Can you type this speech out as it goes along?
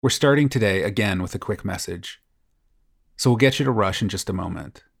We're starting today again with a quick message, so we'll get you to rush in just a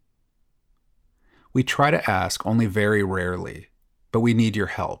moment. We try to ask only very rarely, but we need your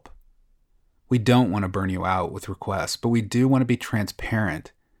help. We don't want to burn you out with requests, but we do want to be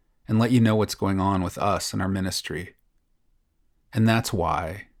transparent and let you know what's going on with us and our ministry. And that's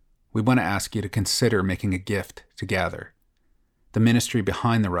why we want to ask you to consider making a gift to Gather, the ministry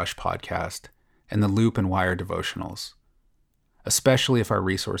behind the Rush podcast and the Loop and Wire devotionals, especially if our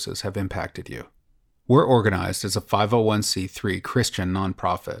resources have impacted you. We're organized as a 501c3 Christian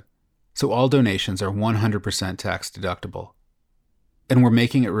nonprofit, so all donations are 100% tax deductible. And we're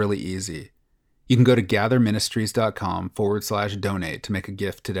making it really easy. You can go to gatherministries.com/donate to make a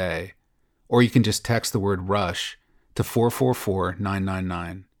gift today, or you can just text the word RUSH to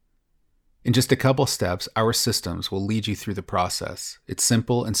 444-999. In just a couple steps, our systems will lead you through the process. It's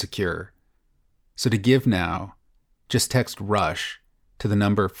simple and secure. So to give now, just text RUSH to the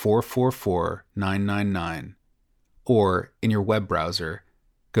number 444-999, or in your web browser,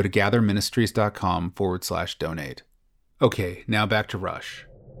 go to gatherministries.com/donate. Okay, now back to Rush.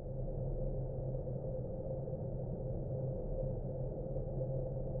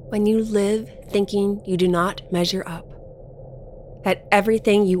 When you live thinking you do not measure up, that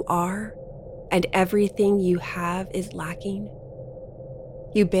everything you are and everything you have is lacking,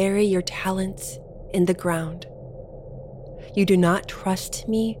 you bury your talents in the ground. You do not trust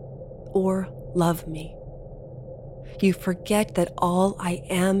me or love me. You forget that all I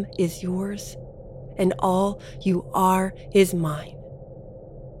am is yours, and all you are is mine.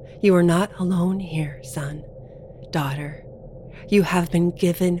 You are not alone here, son, daughter. You have been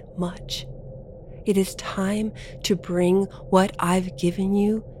given much. It is time to bring what I've given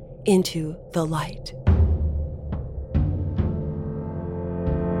you into the light.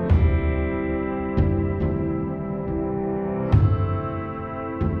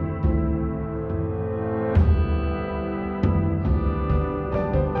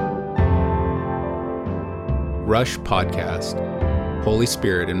 Rush Podcast, Holy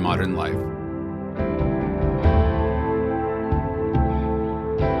Spirit in Modern Life.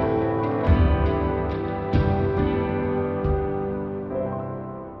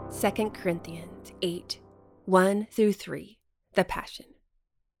 Second Corinthians 8:1-3, the Passion.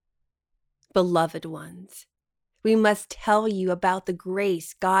 Beloved ones, we must tell you about the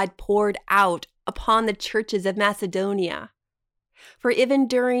grace God poured out upon the churches of Macedonia. For even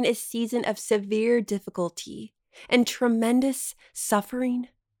during a season of severe difficulty and tremendous suffering,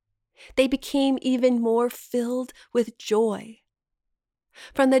 they became even more filled with joy.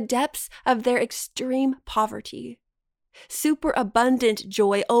 From the depths of their extreme poverty, superabundant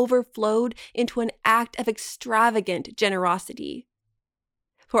joy overflowed into an act of extravagant generosity.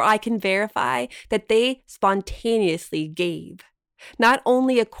 For I can verify that they spontaneously gave, not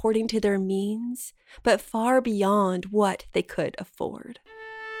only according to their means, but far beyond what they could afford.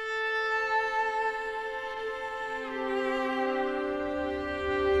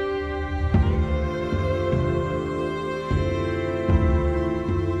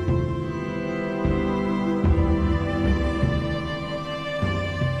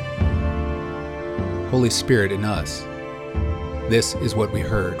 Holy Spirit in us. This is what we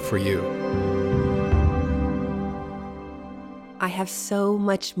heard for you. I have so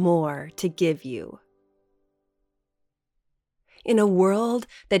much more to give you. In a world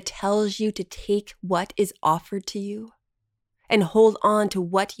that tells you to take what is offered to you and hold on to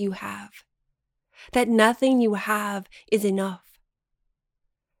what you have, that nothing you have is enough,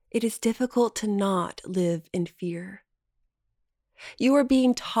 it is difficult to not live in fear. You are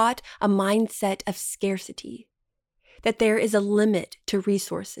being taught a mindset of scarcity, that there is a limit to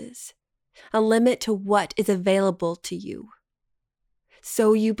resources, a limit to what is available to you.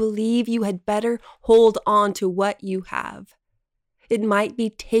 So you believe you had better hold on to what you have. It might be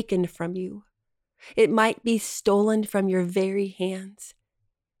taken from you. It might be stolen from your very hands.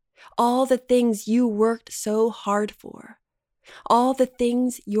 All the things you worked so hard for, all the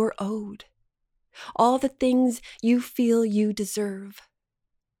things you're owed, all the things you feel you deserve.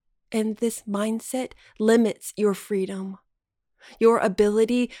 And this mindset limits your freedom, your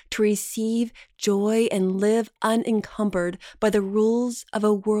ability to receive joy and live unencumbered by the rules of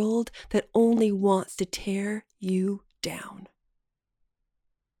a world that only wants to tear you down.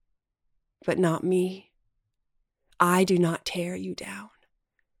 But not me. I do not tear you down.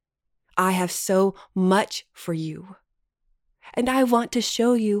 I have so much for you. And I want to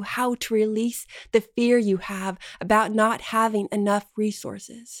show you how to release the fear you have about not having enough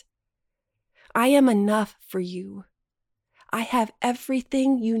resources. I am enough for you. I have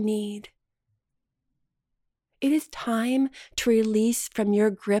everything you need. It is time to release from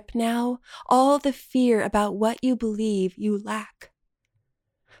your grip now all the fear about what you believe you lack.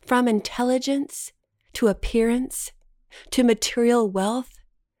 From intelligence to appearance to material wealth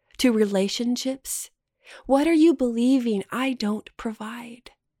to relationships, what are you believing I don't provide?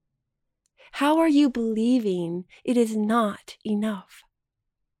 How are you believing it is not enough?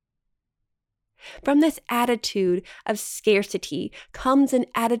 From this attitude of scarcity comes an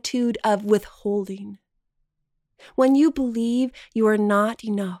attitude of withholding. When you believe you are not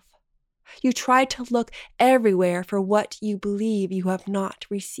enough, you try to look everywhere for what you believe you have not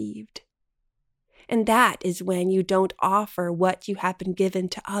received. And that is when you don't offer what you have been given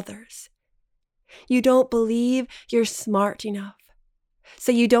to others. You don't believe you're smart enough,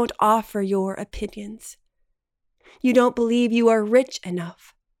 so you don't offer your opinions. You don't believe you are rich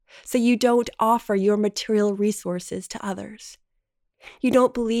enough, so you don't offer your material resources to others. You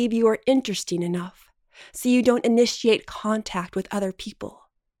don't believe you are interesting enough, so you don't initiate contact with other people.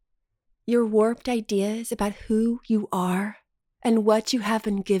 Your warped ideas about who you are and what you have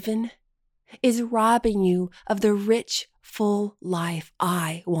been given is robbing you of the rich, full life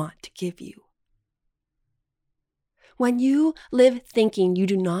I want to give you. When you live thinking you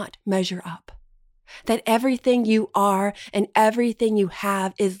do not measure up, that everything you are and everything you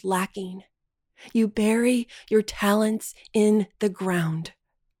have is lacking, you bury your talents in the ground.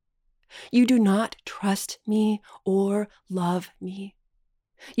 You do not trust me or love me.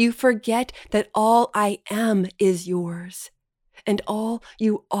 You forget that all I am is yours, and all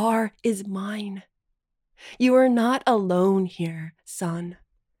you are is mine. You are not alone here, son,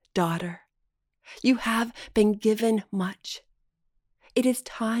 daughter. You have been given much. It is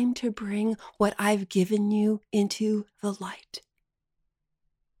time to bring what I've given you into the light.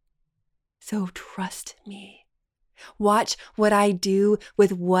 So trust me. Watch what I do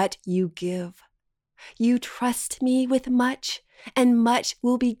with what you give. You trust me with much, and much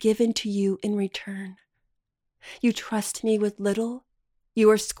will be given to you in return. You trust me with little, you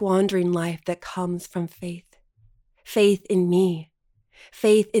are squandering life that comes from faith. Faith in me,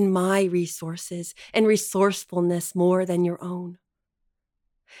 faith in my resources, and resourcefulness more than your own.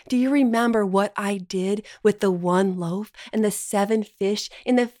 Do you remember what I did with the 1 loaf and the 7 fish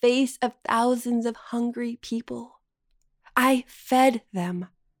in the face of thousands of hungry people? I fed them.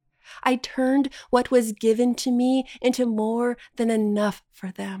 I turned what was given to me into more than enough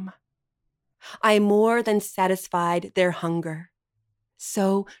for them. I more than satisfied their hunger.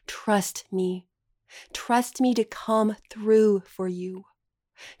 So trust me. Trust me to come through for you.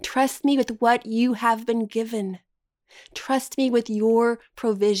 Trust me with what you have been given. Trust me with your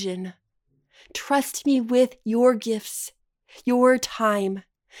provision. Trust me with your gifts, your time,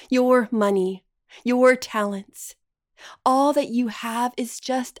 your money, your talents. All that you have is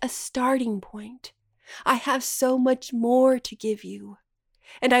just a starting point. I have so much more to give you,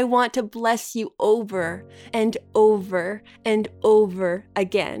 and I want to bless you over and over and over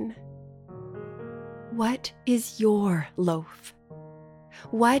again. What is your loaf?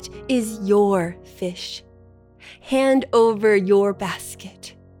 What is your fish? Hand over your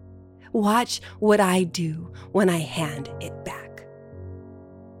basket. Watch what I do when I hand it back.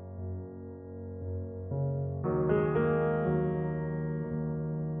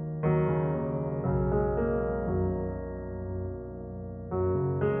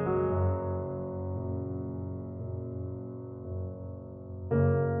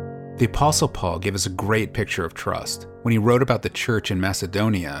 The Apostle Paul gave us a great picture of trust when he wrote about the church in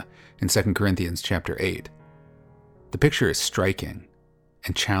Macedonia in 2 Corinthians chapter 8. The picture is striking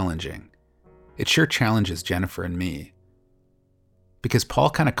and challenging. It sure challenges Jennifer and me. Because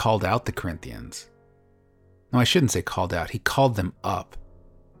Paul kind of called out the Corinthians. No, I shouldn't say called out. He called them up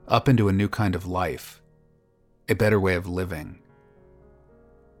into a new kind of life, a better way of living.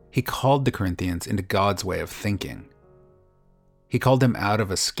 He called the Corinthians into God's way of thinking. He called them out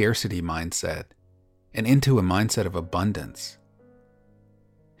of a scarcity mindset and into a mindset of abundance.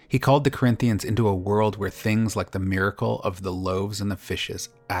 He called the Corinthians into a world where things like the miracle of the loaves and the fishes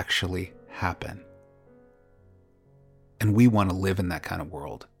actually happen. And we want to live in that kind of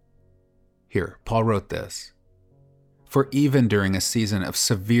world. Here, Paul wrote this: "For even during a season of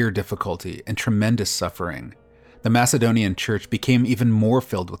severe difficulty and tremendous suffering, the Macedonian church became even more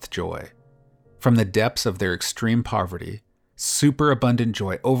filled with joy. From the depths of their extreme poverty, superabundant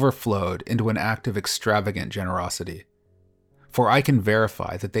joy overflowed into an act of extravagant generosity. For I can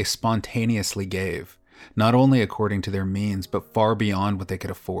verify that they spontaneously gave, not only according to their means, but far beyond what they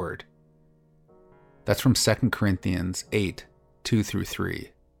could afford." That's from 2 Corinthians 8,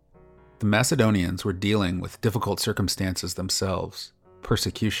 2-3. The Macedonians were dealing with difficult circumstances themselves,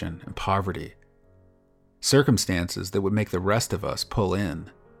 persecution and poverty. Circumstances that would make the rest of us pull in,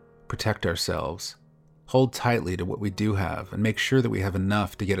 protect ourselves, hold tightly to what we do have, and make sure that we have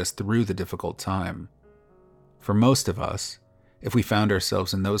enough to get us through the difficult time. For most of us, if we found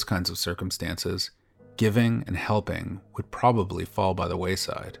ourselves in those kinds of circumstances, giving and helping would probably fall by the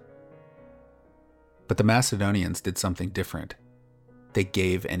wayside. But the Macedonians did something different. They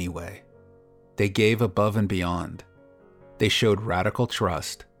gave anyway. They gave above and beyond. They showed radical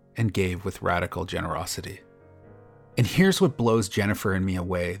trust and gave with radical generosity. And here's what blows Jennifer and me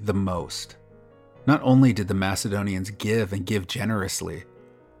away the most. Not only did the Macedonians give and give generously,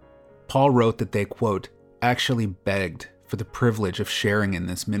 Paul wrote that they, quote, actually begged for the privilege of sharing in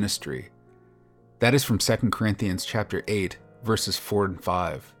this ministry. That is from 2 Corinthians chapter 8, verses 4 and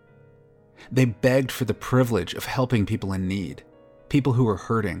 5. They begged for the privilege of helping people in need, people who were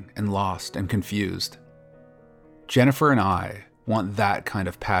hurting and lost and confused. Jennifer and I want that kind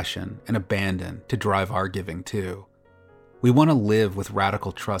of passion and abandon to drive our giving too. We want to live with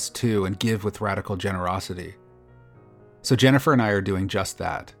radical trust too and give with radical generosity. So Jennifer and I are doing just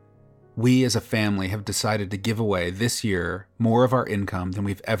that. We as a family have decided to give away this year more of our income than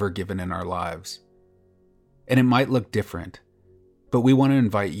we've ever given in our lives. And it might look different, but we want to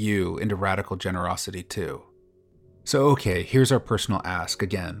invite you into radical generosity too. So okay, here's our personal ask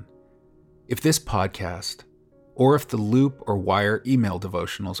again. If this podcast, or if the Loop or Wire email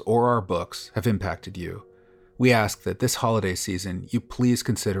devotionals or our books have impacted you, we ask that this holiday season you please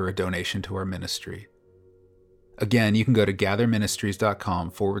consider a donation to our ministry. Again, you can go to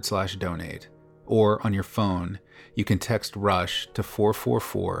gatherministries.com/donate, or on your phone, you can text RUSH to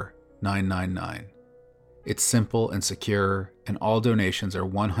 444-999. It's simple and secure, and all donations are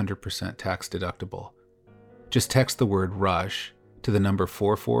 100% tax deductible. Just text the word RUSH to the number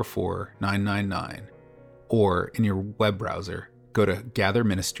 444-999, or in your web browser, go to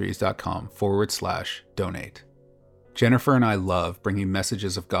gatherministries.com/donate. Jennifer and I love bringing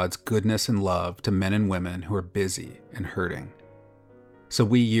messages of God's goodness and love to men and women who are busy and hurting. So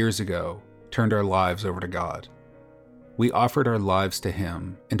we years ago turned our lives over to God. We offered our lives to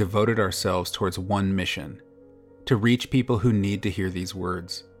Him and devoted ourselves towards one mission, to reach people who need to hear these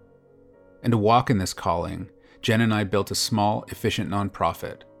words. And to walk in this calling, Jen and I built a small, efficient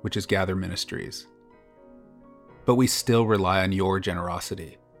nonprofit, which is Gather Ministries. But we still rely on your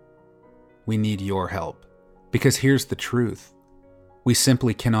generosity. We need your help. Because here's the truth. We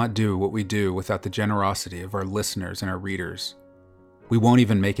simply cannot do what we do without the generosity of our listeners and our readers. We won't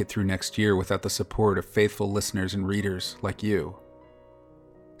even make it through next year without the support of faithful listeners and readers like you.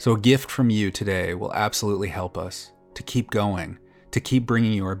 So a gift from you today will absolutely help us to keep going, to keep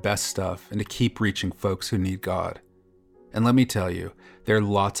bringing you our best stuff, and to keep reaching folks who need God. And let me tell you, there are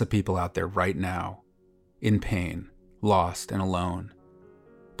lots of people out there right now, in pain, lost, and alone.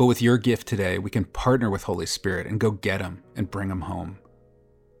 But with your gift today, we can partner with Holy Spirit and go get them and bring them home.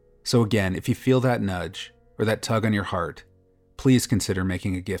 So again, if you feel that nudge or that tug on your heart, please consider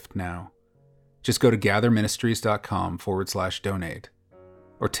making a gift now. Just go to gatherministries.com/donate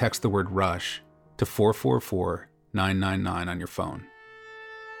or text the word RUSH to 444-999 on your phone.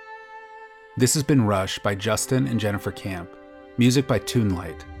 This has been Rush by Justin and Jennifer Camp. Music by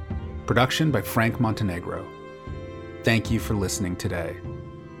Toonlight. Production by Frank Montenegro. Thank you for listening today.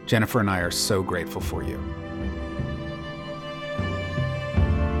 Jennifer and I are so grateful for you.